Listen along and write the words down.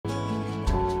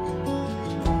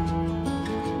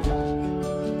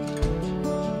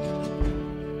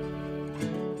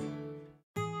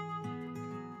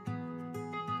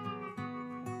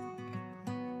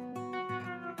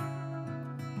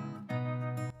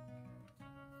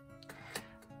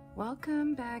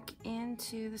Welcome back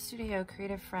into the studio,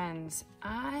 creative friends.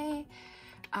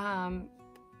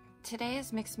 Today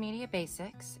is Mixed Media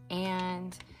Basics,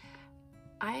 and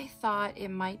I thought it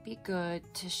might be good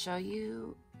to show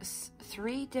you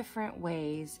 3 different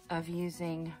ways of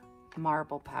using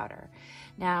marble powder.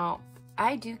 Now,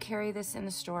 I do carry this in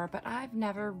the store, but I've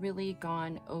never really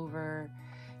gone over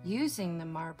using the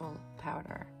marble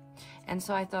powder. And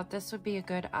so I thought this would be a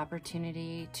good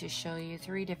opportunity to show you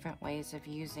 3 different ways of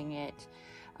using it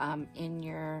in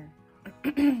your,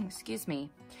 excuse me,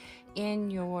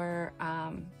 in your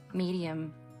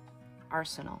medium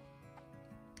arsenal.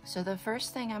 So the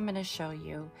first thing I'm going to show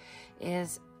you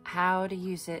is how to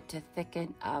use it to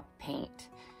thicken up paint,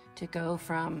 to go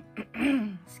from,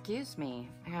 excuse me,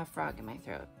 I have a frog in my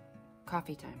throat,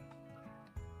 coffee time.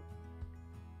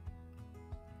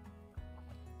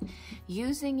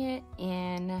 Using it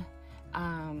in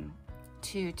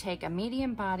to take a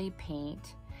medium body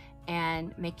paint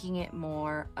and making it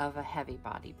more of a heavy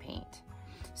body paint.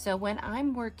 So when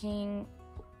I'm working,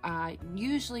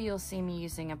 usually you'll see me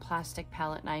using a plastic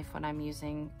palette knife when I'm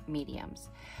using mediums,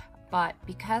 but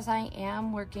because I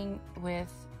am working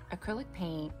with acrylic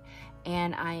paint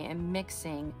and I am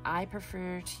mixing, I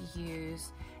prefer to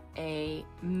use a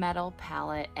metal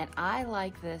palette, and I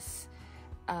like this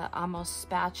almost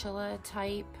spatula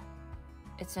type.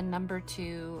 It's a number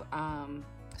 2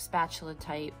 spatula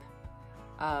type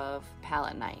of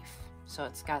palette knife. So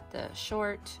it's got the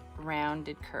short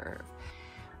rounded curve.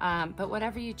 But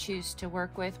whatever you choose to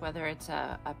work with, whether it's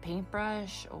a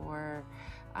paintbrush or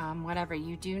whatever,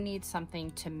 you do need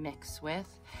something to mix with.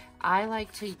 I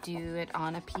like to do it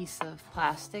on a piece of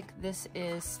plastic. This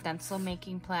is stencil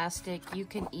making plastic. You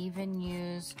can even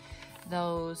use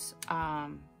those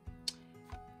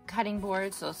cutting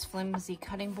boards, those flimsy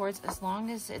cutting boards, as long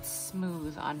as it's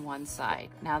smooth on one side.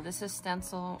 Now this is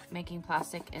stencil making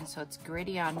plastic, and so it's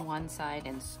gritty on one side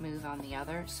and smooth on the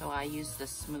other, so I use the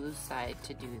smooth side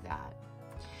to do that.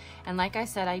 And like I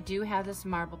said, I do have this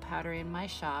marble powder in my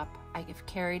shop. I've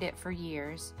carried it for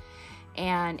years,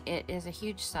 and it is a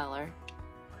huge seller,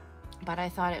 but I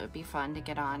thought it would be fun to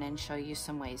get on and show you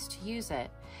some ways to use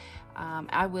it.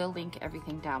 I will link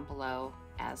everything down below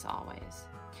as always.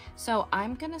 So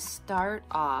I'm gonna start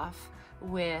off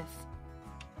with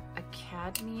a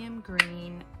cadmium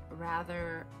green,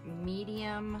 rather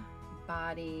medium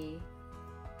body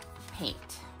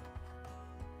paint.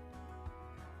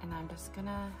 And I'm just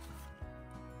gonna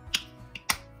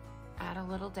add a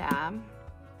little dab.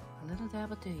 A little dab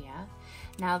will do ya.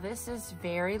 Now this is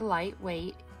very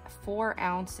lightweight. 4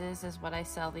 ounces is what I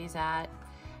sell these at.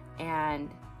 And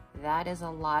that is a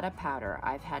lot of powder.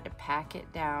 I've had to pack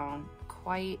it down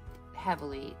quite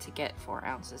heavily to get 4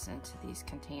 ounces into these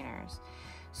containers.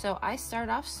 So I start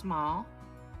off small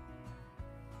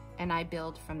and I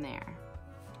build from there.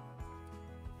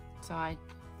 So I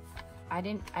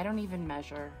don't even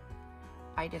measure.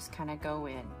 I just kind of go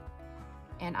in.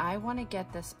 And I want to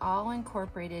get this all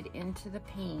incorporated into the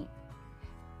paint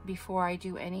before I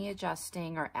do any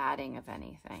adjusting or adding of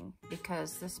anything,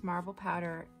 because this marble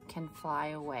powder can fly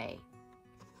away.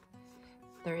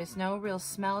 There is no real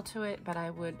smell to it, but I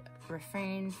would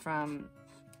refrain from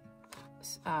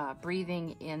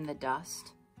breathing in the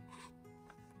dust.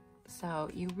 So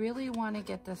you really want to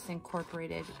get this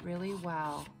incorporated really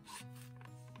well.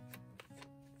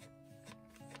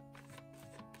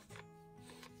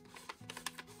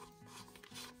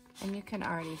 And you can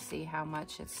already see how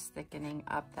much it's thickening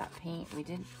up that paint. We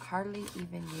didn't hardly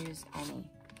even use any.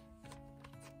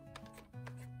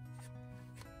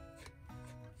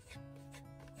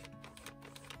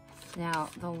 Now,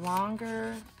 the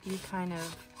longer you kind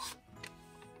of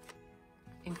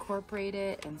incorporate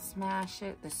it and smash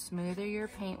it, the smoother your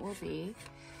paint will be.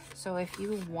 So if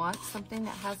you want something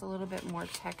that has a little bit more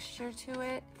texture to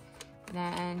it,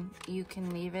 then you can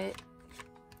leave it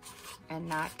and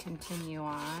not continue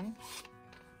on.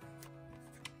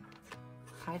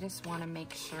 I just want to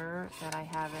make sure that I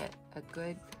have it a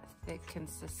good thick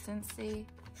consistency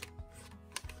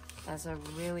as a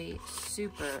really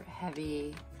super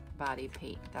heavy body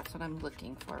paint. That's what I'm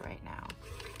looking for right now.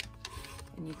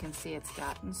 And you can see it's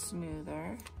gotten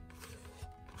smoother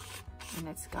and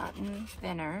it's gotten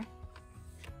thinner.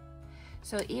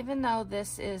 So even though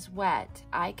this is wet,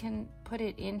 I can put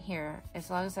it in here as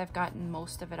long as I've gotten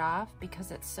most of it off, because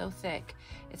it's so thick,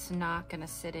 it's not gonna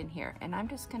sit in here. And I'm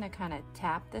just gonna kind of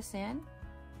tap this in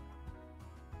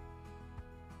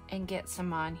and get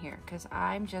some on here, because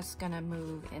I'm just gonna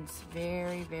move in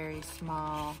very, very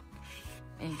small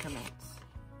increments.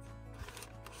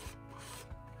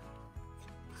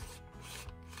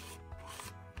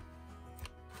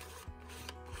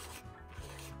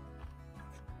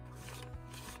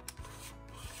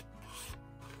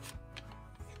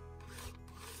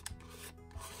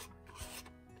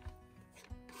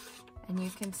 And you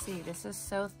can see this is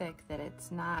so thick that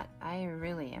it's not, I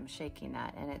really am shaking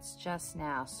that, and it's just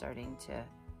now starting to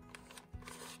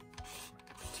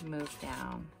move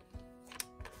down.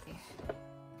 Okay.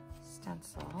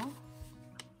 Stencil.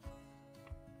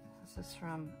 This is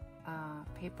from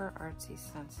Paper Artsy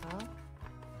Stencil.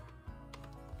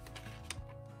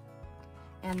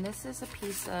 And this is a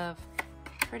piece of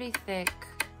pretty thick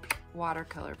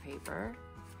watercolor paper.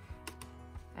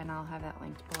 And I'll have that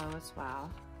linked below as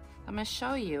well. I'm going to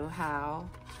show you how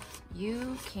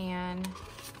you can,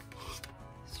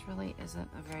 this really isn't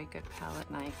a very good palette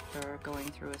knife for going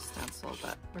through a stencil,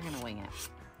 but we're going to wing it.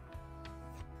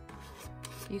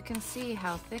 You can see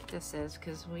how thick this is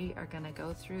because we are going to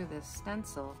go through this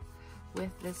stencil with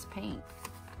this paint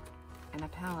and a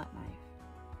palette knife.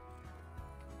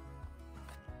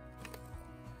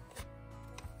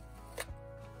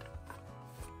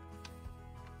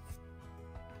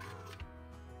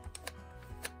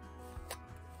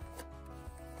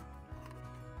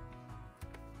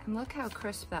 And look how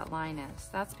crisp that line is.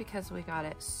 That's because we got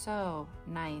it so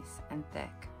nice and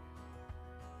thick.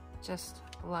 Just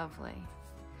lovely.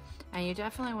 And you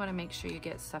definitely want to make sure you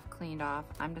get stuff cleaned off.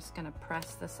 I'm just going to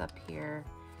press this up here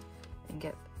and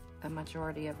get a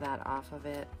majority of that off of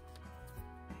it.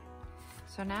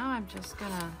 So now I'm just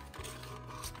going to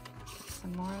get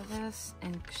some more of this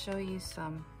and show you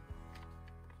some.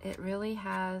 It really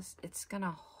has, it's going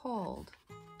to hold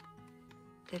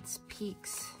its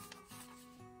peaks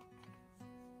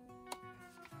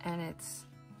and its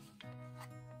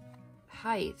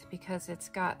height because it's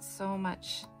got so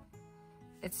much,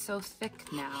 it's so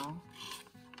thick now.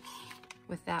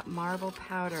 With that marble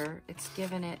powder, it's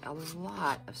given it a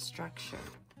lot of structure.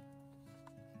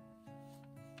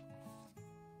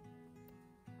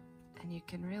 And you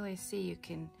can really see, you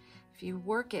can, if you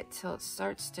work it till it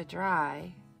starts to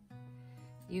dry,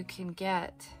 you can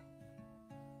get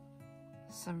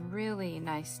some really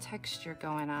nice texture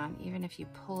going on, even if you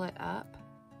pull it up.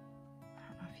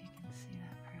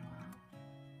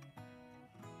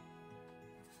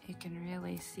 You can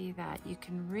really see that. You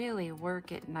can really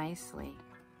work it nicely.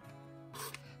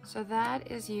 So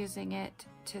that is using it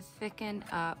to thicken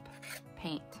up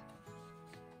paint.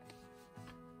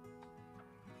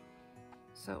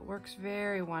 So it works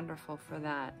very wonderful for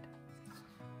that.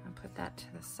 I'll put that to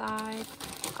the side.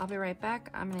 I'll be right back.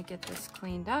 I'm going to get this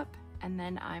cleaned up, and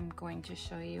then I'm going to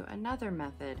show you another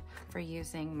method for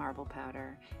using marble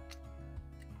powder.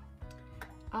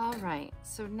 All right,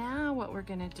 so now what we're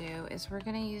gonna do is we're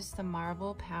gonna use the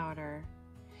marble powder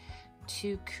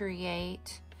to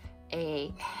create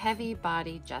a heavy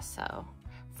body gesso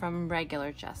from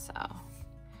regular gesso.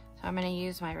 So I'm gonna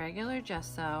use my regular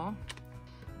gesso.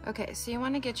 Okay, so you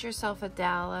wanna get yourself a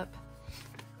dollop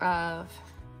of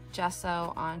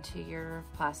gesso onto your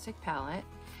plastic palette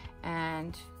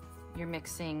and your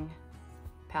mixing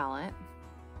palette.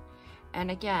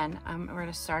 And again, we're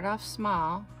gonna start off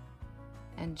small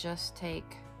and just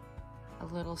take a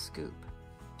little scoop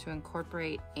to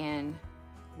incorporate in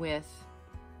with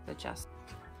the gesso.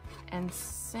 And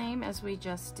same as we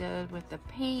just did with the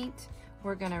paint,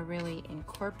 we're gonna really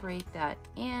incorporate that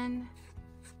in,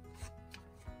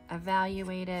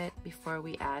 evaluate it before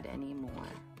we add any more.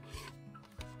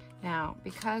 Now,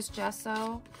 because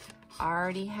gesso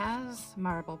already has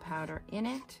marble powder in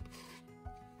it,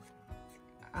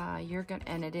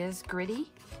 and it is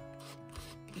gritty,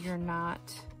 you're not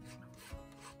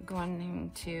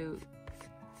going to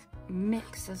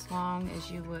mix as long as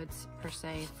you would per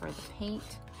se for the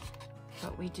paint,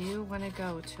 but we do want to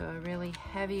go to a really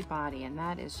heavy body, and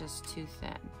that is just too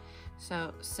thin.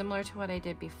 So similar to what I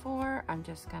did before, I'm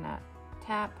just gonna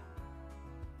tap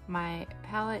my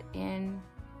palette in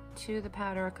to the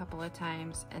powder a couple of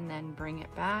times and then bring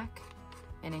it back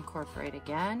and incorporate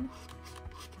again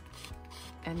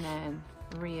and then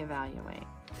reevaluate.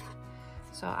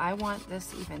 So I want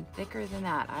this even thicker than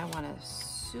that. I want a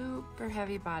super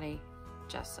heavy body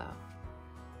gesso.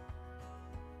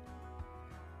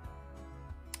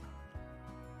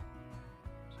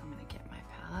 So I'm gonna get my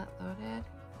palette loaded.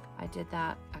 I did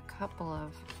that a couple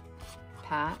of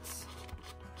pats.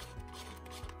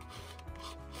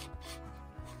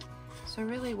 So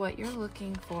really what you're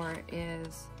looking for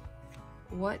is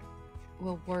what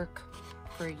will work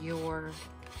for your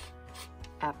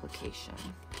application.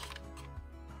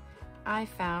 I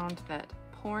found that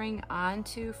pouring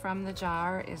onto from the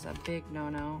jar is a big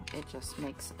no-no. It just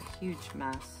makes a huge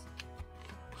mess.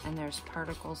 And there's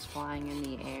particles flying in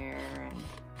the air, and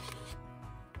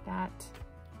that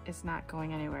is not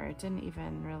going anywhere. It didn't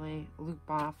even really loop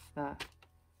off the,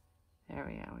 there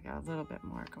we go, we got a little bit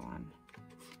more going.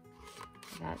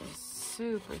 That is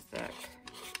super thick.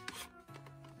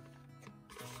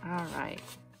 All right,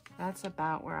 that's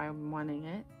about where I'm wanting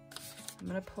it. I'm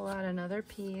gonna pull out another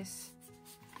piece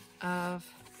of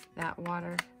that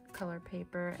watercolor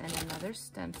paper and another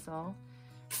stencil.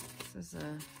 This is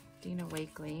a Dina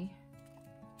Wakley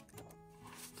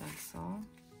stencil.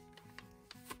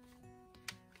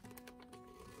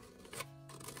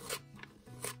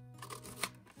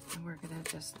 And we're gonna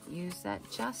just use that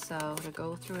gesso to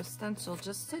go through a stencil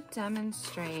just to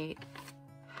demonstrate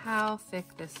how thick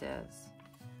this is.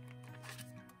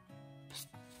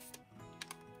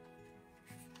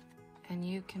 And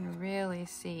you can really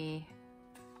see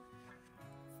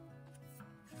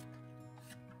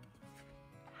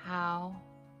how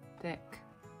thick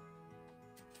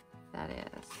that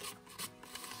is.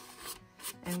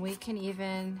 And we can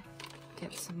even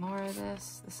get some more of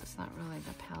this. This is not really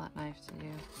the palette knife to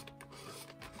do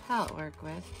palette work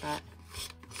with, but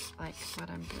like what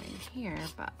I'm doing here,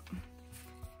 but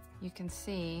you can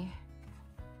see,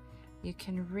 you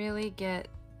can really get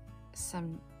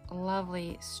some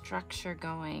lovely structure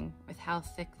going with how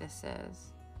thick this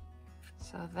is.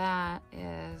 So that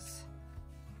is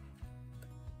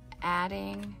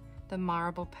adding the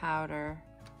marble powder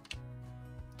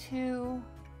to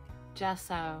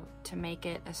gesso to make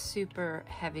it a super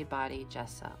heavy body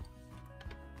gesso.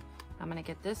 I'm gonna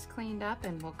get this cleaned up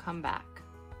and we'll come back.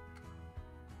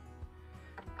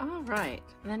 All right,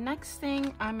 the next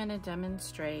thing I'm gonna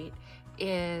demonstrate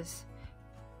is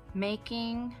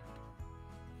making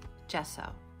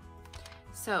gesso.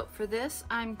 So for this,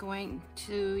 I'm going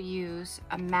to use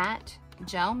a matte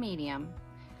gel medium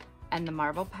and the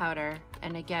marble powder,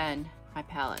 and again, my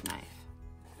palette knife.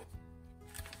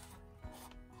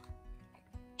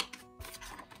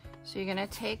 So you're gonna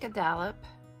take a dollop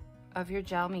of your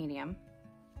gel medium,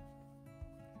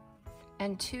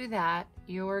 and to that,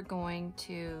 you're going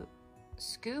to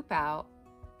scoop out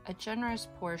a generous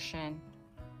portion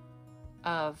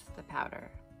of the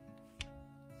powder.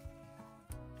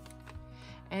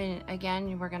 And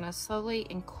again, we're gonna slowly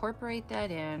incorporate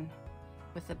that in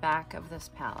with the back of this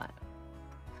palette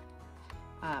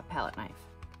knife.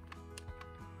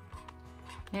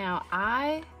 Now,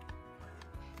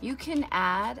 you can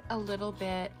add a little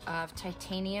bit of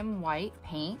titanium white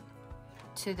paint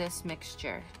to this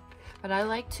mixture, but I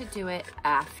like to do it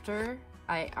after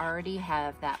I already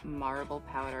have that marble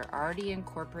powder already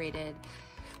incorporated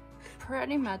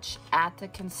pretty much at the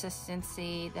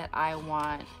consistency that I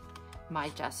want my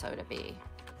gesso to be.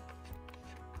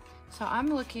 So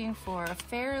I'm looking for a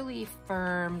fairly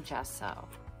firm gesso.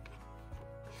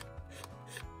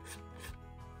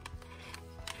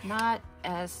 Not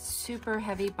as super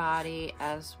heavy body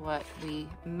as what we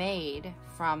made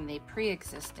from the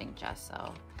pre-existing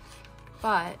gesso,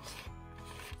 but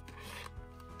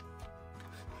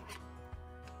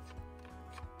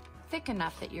thick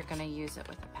enough that you're gonna use it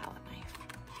with a palette knife.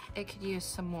 It could use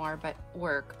some more but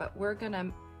we're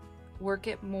gonna work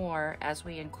it more as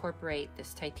we incorporate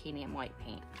this titanium white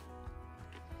paint.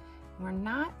 We're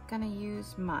not gonna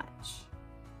use much.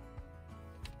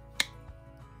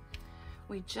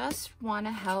 We just want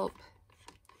to help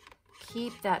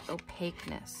keep that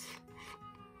opaqueness.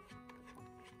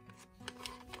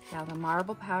 Now the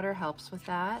marble powder helps with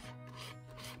that,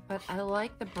 but I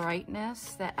like the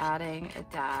brightness that adding a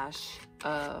dash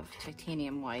of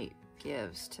titanium white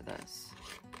gives to this.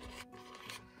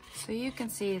 So you can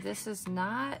see this is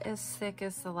not as thick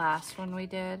as the last one we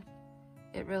did.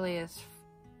 It really is.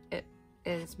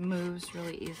 It moves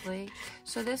really easily.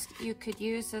 So this, you could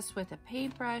use this with a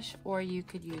paintbrush or you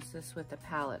could use this with a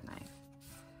palette knife.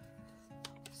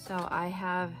 So I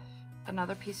have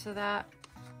another piece of that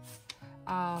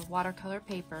watercolor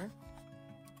paper.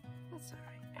 That's all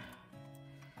right.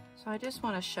 So I just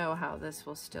want to show how this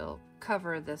will still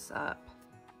cover this up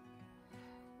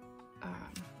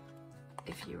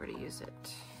if you were to use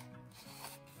it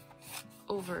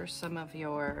over some of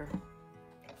your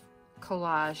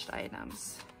collaged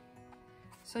items.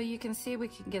 So you can see we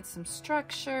can get some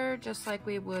structure just like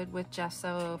we would with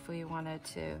gesso if we wanted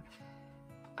to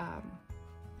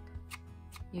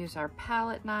use our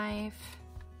palette knife.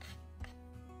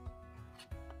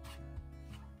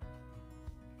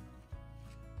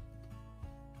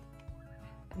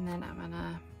 And then I'm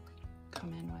gonna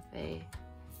come in with a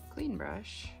clean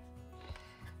brush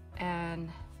and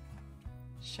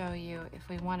show you if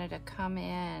we wanted to come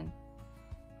in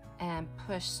and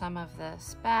push some of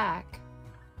this back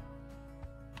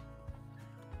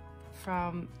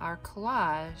from our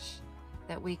collage,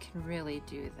 that we can really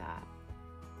do that.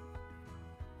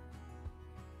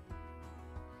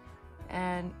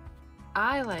 And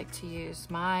I like to use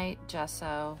my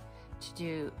gesso to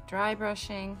do dry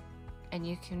brushing and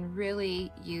you can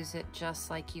really use it just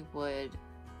like you would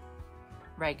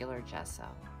regular gesso.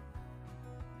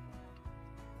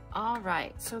 All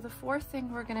right, so the fourth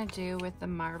thing we're gonna do with the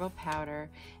marble powder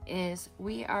is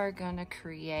we are gonna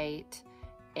create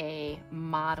a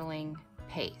modeling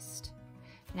paste.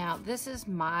 Now, this is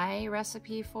my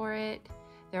recipe for it.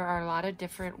 There are a lot of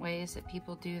different ways that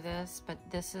people do this, but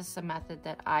this is the method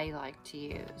that I like to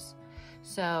use.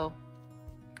 So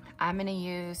I'm gonna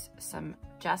use some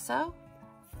gesso.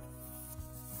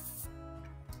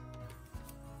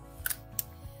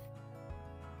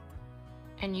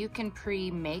 And you can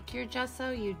pre-make your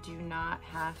gesso. You do not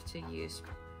have to use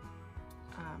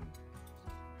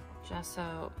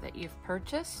gesso that you've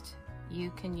purchased.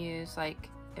 You can use, like,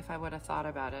 if I would have thought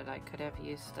about it, I could have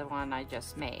used the one I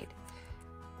just made.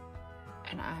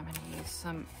 And I'm gonna use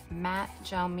some matte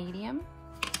gel medium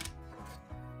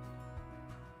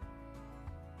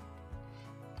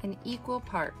in equal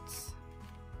parts.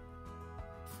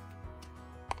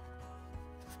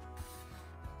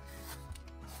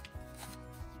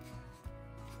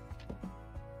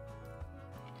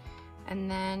 And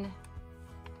then,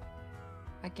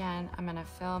 again, I'm gonna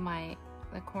fill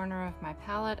the corner of my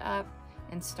palette up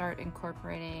and start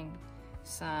incorporating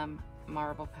some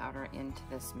marble powder into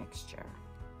this mixture.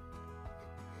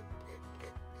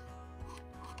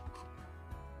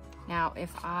 Now,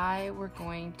 if I were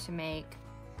going to make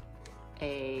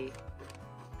a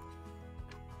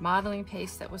modeling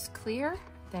paste that was clear,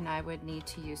 then I would need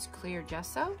to use clear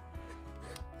gesso.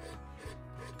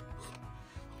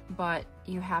 But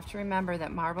you have to remember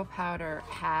that marble powder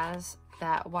has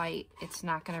that white. It's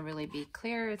not going to really be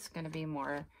clear. It's going to be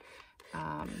more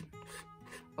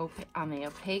on the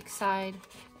opaque side.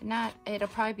 It'll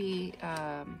probably be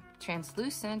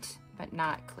translucent, but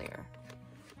not clear.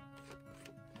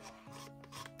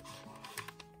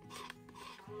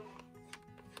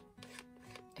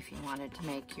 If you wanted to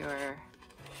make your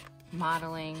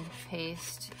modeling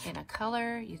paste in a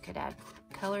color, you could add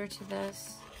color to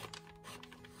this.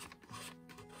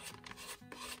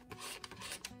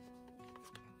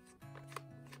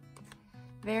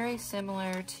 Very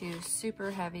similar to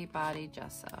super heavy body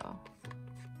gesso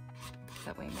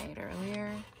that we made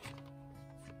earlier,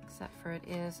 except for it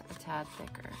is a tad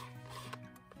thicker,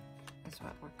 is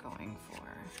what we're going for.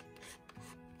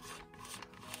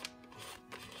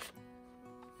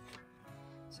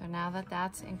 So now that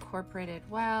that's incorporated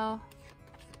well,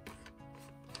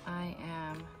 I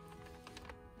am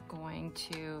going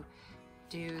to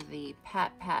do the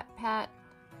pat, pat, pat,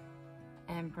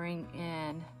 and bring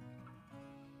in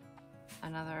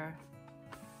another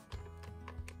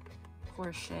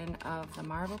portion of the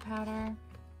marble powder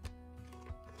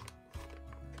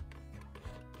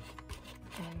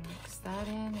and mix that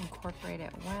in, incorporate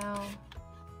it well.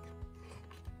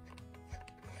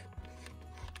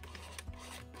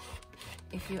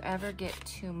 If you ever get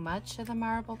too much of the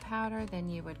marble powder, then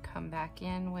you would come back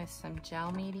in with some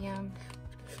gel medium.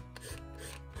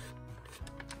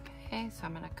 Okay, so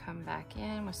I'm gonna come back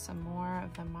in with some more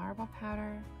of the marble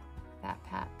powder. That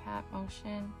pat pat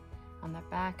motion on the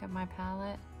back of my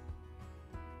palette.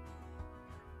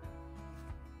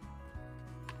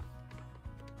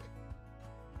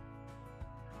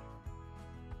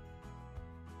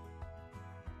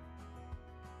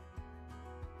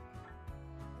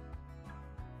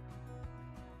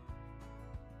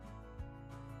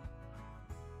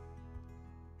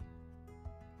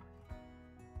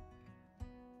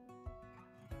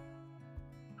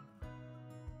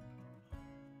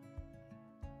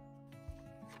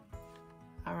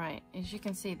 All right, as you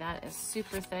can see, that is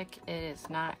super thick. It is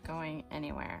not going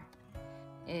anywhere.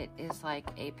 It is like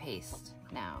a paste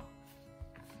now.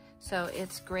 So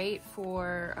it's great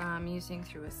for using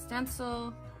through a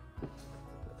stencil.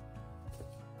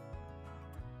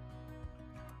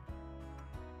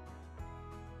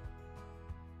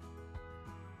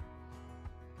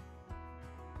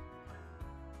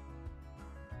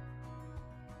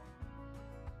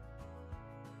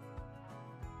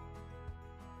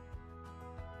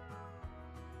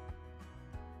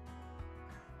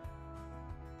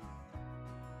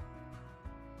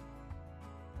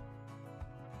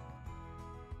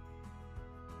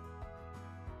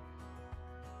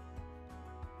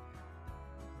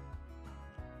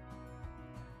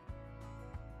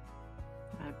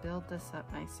 Build this up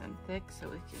nice and thick so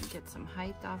we can get some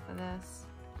height off of this,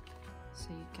 so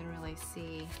you can really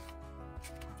see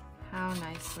how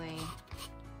nicely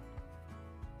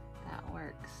that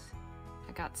works.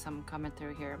 I got some coming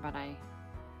through here, but I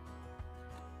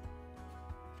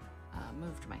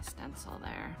moved my stencil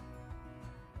there.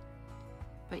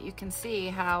 But you can see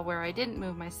how where I didn't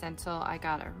move my stencil, I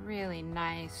got a really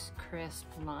nice crisp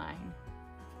line.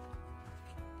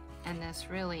 And this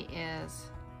really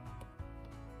is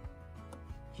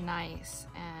nice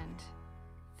and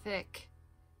thick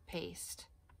paste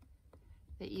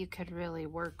that you could really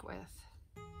work with.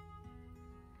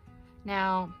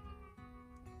 Now,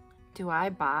 do I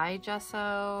buy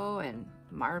gesso and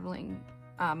modeling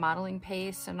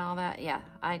paste and all that? Yeah,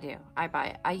 I do. I buy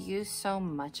it. I use so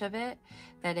much of it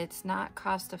that it's not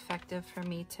cost effective for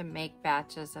me to make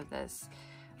batches of this.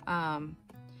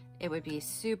 It would be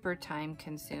super time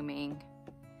consuming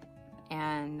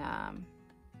and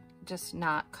just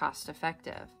not cost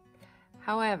effective.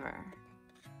 However,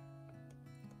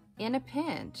 in a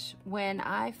pinch, when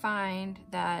I find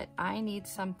that I need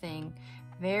something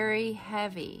very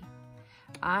heavy,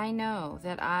 I know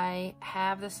that I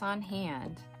have this on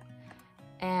hand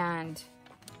and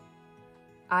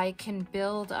I can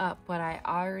build up what I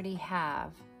already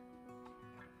have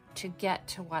to get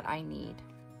to what I need.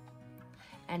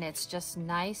 And it's just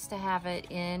nice to have it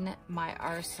in my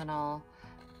arsenal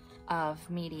of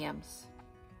mediums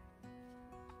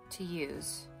to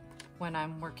use when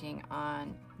I'm working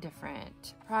on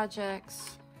different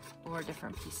projects or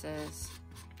different pieces,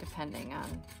 depending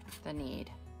on the need.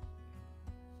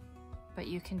 But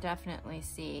you can definitely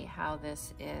see how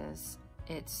this is,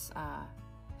 it's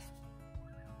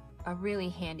a really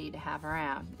handy to have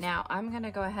around. Now I'm gonna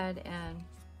go ahead and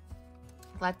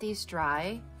let these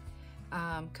dry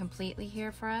completely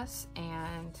here for us,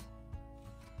 and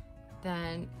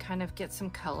then kind of get some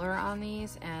color on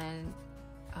these, and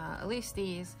at least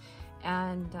these,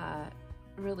 and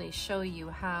really show you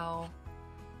how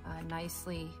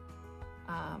nicely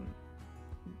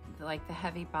like the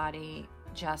heavy body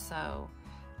gesso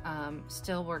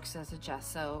still works as a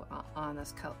gesso on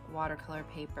this watercolor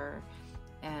paper,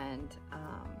 and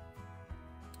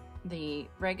the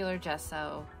regular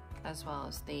gesso as well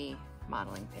as the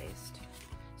modeling paste.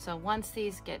 So once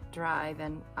these get dry,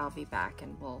 then I'll be back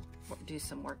and we'll do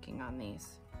some working on these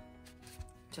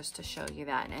just to show you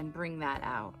that and bring that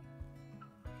out.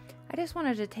 I just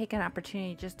wanted to take an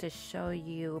opportunity just to show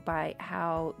you by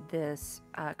how this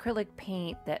acrylic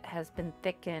paint that has been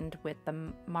thickened with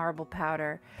the marble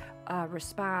powder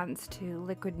responds to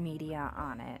liquid media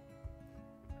on it.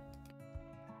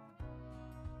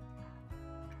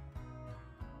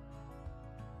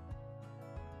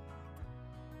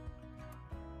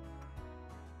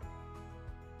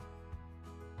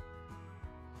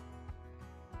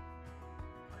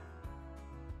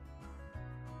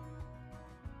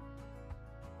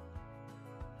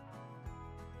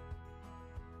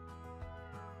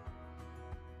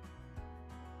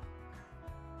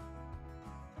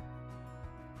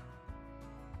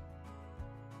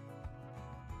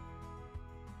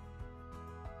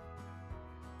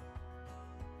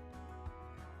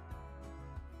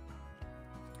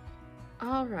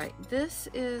 All right, this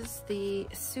is the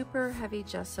super heavy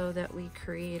gesso that we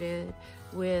created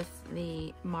with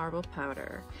the marble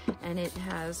powder, and it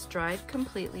has dried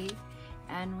completely,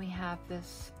 and we have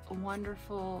this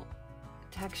wonderful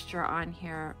texture on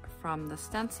here from the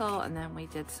stencil, and then we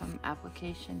did some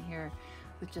application here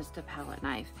with just a palette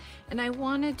knife. And I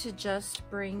wanted to just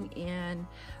bring in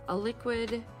a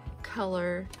liquid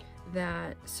color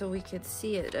that so we could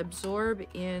see it absorb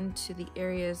into the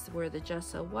areas where the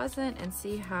gesso wasn't, and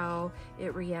see how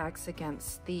it reacts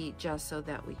against the gesso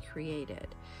that we created.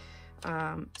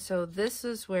 So this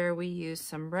is where we used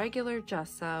some regular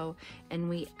gesso and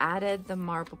we added the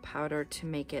marble powder to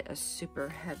make it a super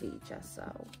heavy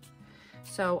gesso.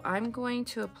 So I'm going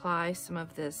to apply some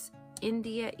of this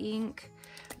India ink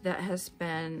that has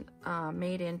been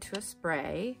made into a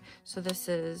spray. So this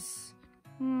is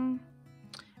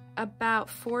about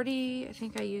 40, I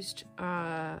think I used,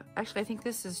 actually I think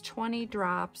this is 20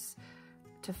 drops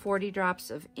to 40 drops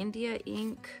of India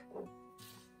ink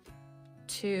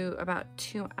to about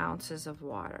 2 ounces of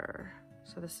water.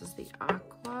 So this is the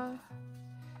aqua,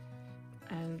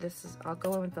 and this is, I'll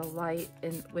go in with the light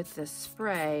and with the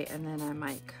spray, and then I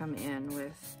might come in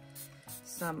with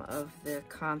some of the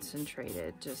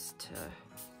concentrated just to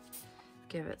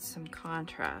give it some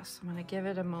contrast. I'm gonna give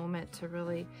it a moment to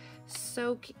really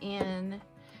soak in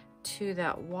to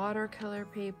that watercolor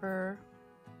paper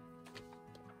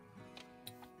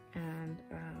and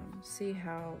see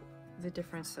how the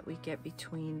difference that we get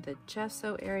between the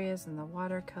gesso areas and the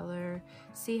watercolor.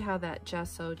 See how that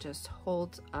gesso just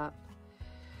holds up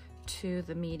to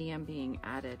the medium being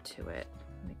added to it.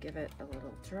 I'm gonna give it a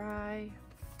little dry.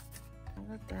 I'll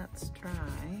let that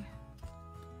dry.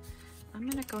 I'm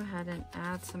gonna go ahead and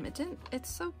add some. It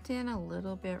soaked in a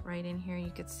little bit right in here. You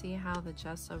could see how the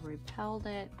gesso repelled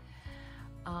it.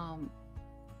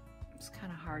 It's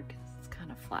kind of hard because it's kind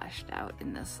of flashed out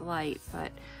in this light,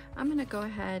 but I'm gonna go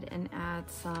ahead and add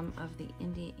some of the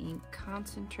India ink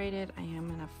concentrated. I am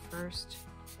gonna first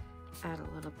add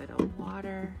a little bit of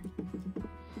water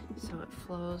so it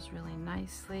flows really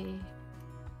nicely.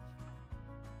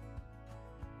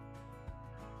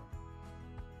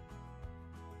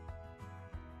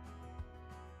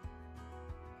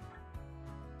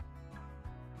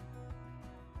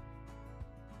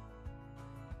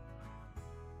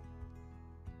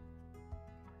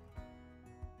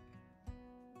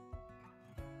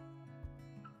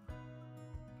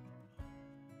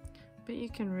 But you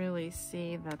can really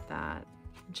see that that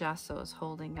gesso is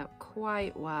holding up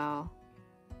quite well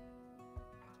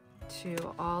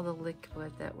to all the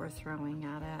liquid that we're throwing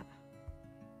at it.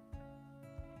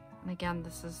 And again,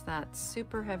 this is that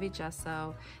super heavy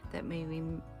gesso that we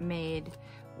made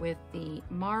with the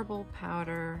marble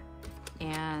powder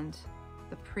and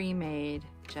the pre-made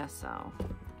gesso.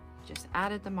 Just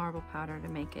added the marble powder to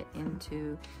make it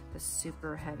into the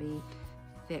super heavy,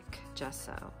 thick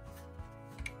gesso.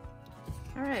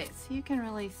 All right, so you can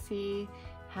really see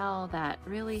how that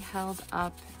really held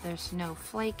up. There's no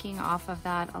flaking off of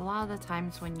that. A lot of the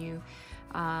times when you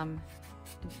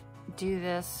do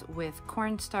this with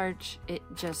cornstarch, it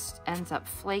just ends up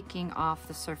flaking off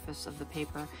the surface of the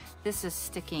paper. This is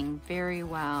sticking very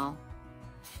well.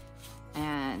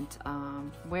 And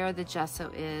where the gesso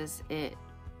is, it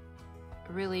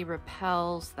really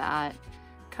repels that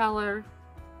color.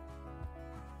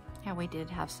 Yeah, we did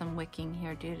have some wicking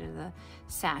here due to the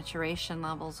saturation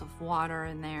levels of water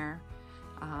in there,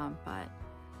 but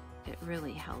it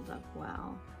really held up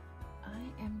well.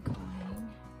 I am going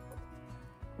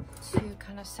to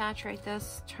kind of saturate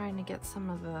this, trying to get some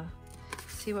of the,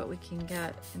 see what we can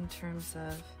get in terms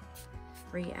of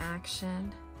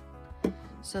reaction.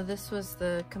 So this was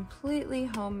the completely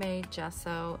homemade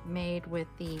gesso made with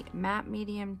the matte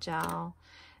medium gel,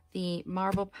 the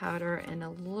marble powder, and a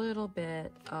little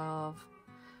bit of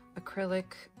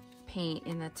acrylic paint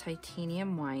in the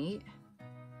titanium white.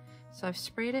 So I've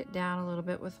sprayed it down a little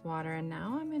bit with water, and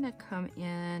now I'm gonna come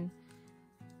in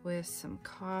with some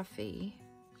coffee.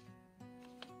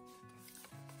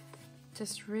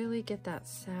 Just really get that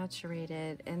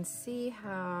saturated and see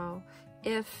how,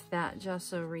 if that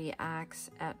gesso reacts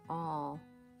at all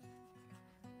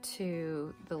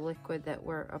to the liquid that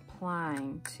we're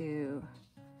applying to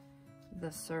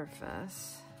the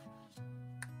surface.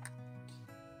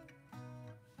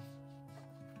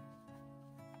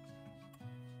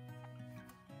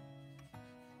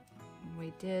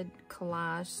 We did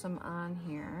collage some on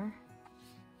here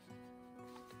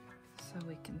so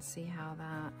we can see how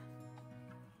that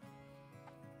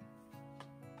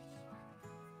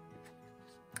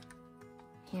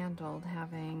handled,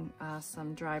 having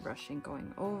some dry brushing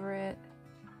going over it.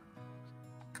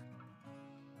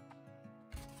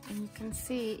 And you can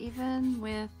see, even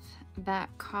with that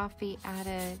coffee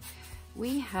added,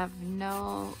 we have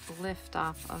no lift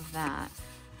off of that.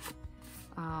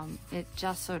 It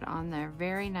gessoed on there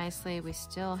very nicely. We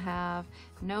still have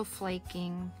no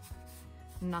flaking,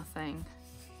 nothing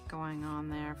going on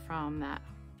there from that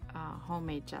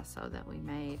homemade gesso that we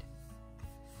made.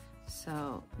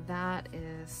 So that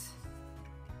is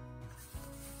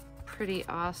pretty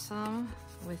awesome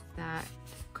with that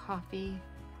coffee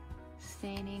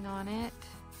staining on it.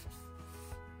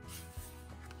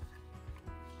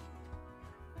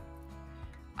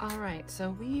 All right,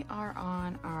 so we are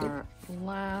on our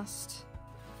last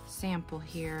sample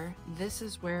here. This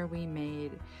is where we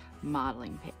made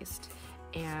modeling paste,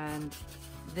 and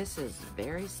this is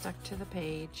very stuck to the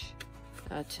page,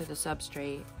 to the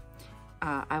substrate.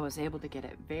 I was able to get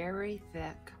it very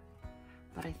thick,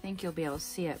 but I think you'll be able to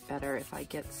see it better if I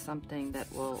get something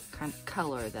that will kind of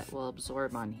color that will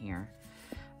absorb on here.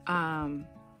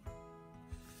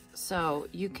 So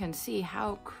you can see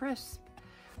how crisp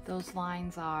those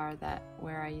lines are that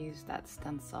where I used that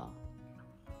stencil.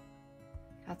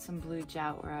 Got some blue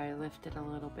jout where I lifted a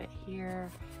little bit here,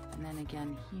 and then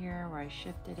again here where I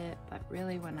shifted it, but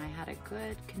really when I had a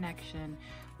good connection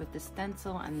with the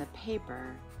stencil and the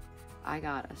paper, I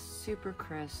got a super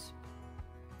crisp,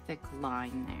 thick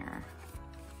line there,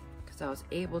 because I was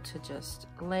able to just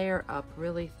layer up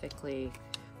really thickly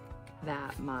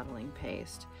that modeling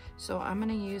paste. So I'm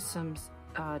gonna use some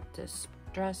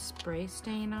distress spray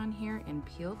stain on here in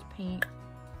peeled paint,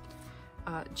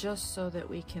 just so that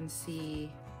we can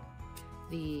see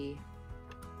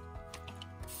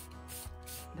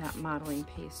that modeling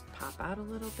paste pop out a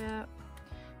little bit.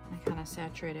 I kind of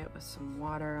saturate it with some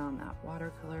water on that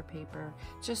watercolor paper,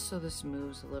 just so this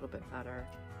moves a little bit better.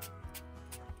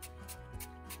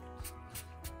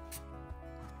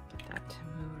 Get that to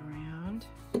move around.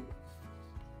 I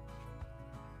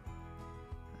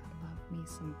love me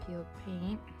some peeled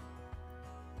paint.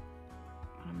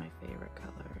 One of my favorite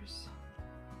colors.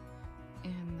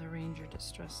 In the Ranger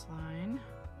Distress line.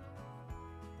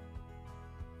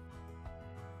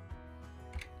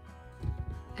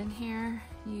 And here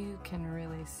you can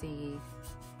really see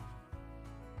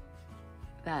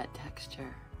that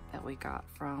texture that we got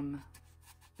from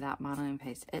that modeling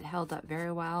paste. It held up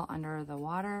very well under the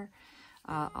water,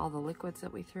 all the liquids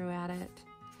that we threw at it.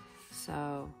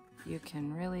 So you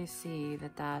can really see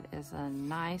that that is a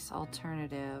nice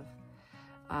alternative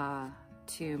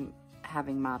to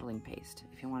having modeling paste.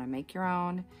 If you want to make your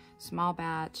own small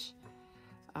batch,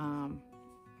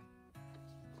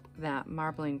 that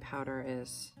marble powder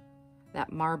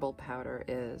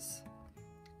is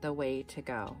the way to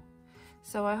go.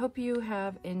 So I hope you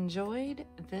have enjoyed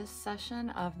this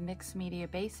session of Mixed Media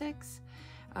Basics,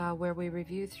 where we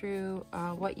review through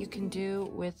what you can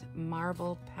do with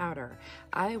marble powder.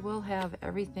 I will have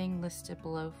everything listed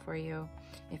below for you.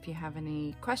 If you have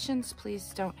any questions,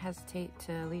 please don't hesitate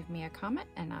to leave me a comment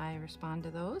and I respond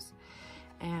to those.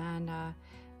 And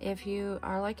if you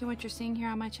are liking what you're seeing here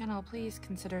on my channel, please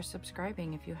consider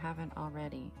subscribing if you haven't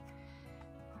already.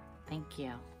 Thank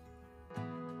you.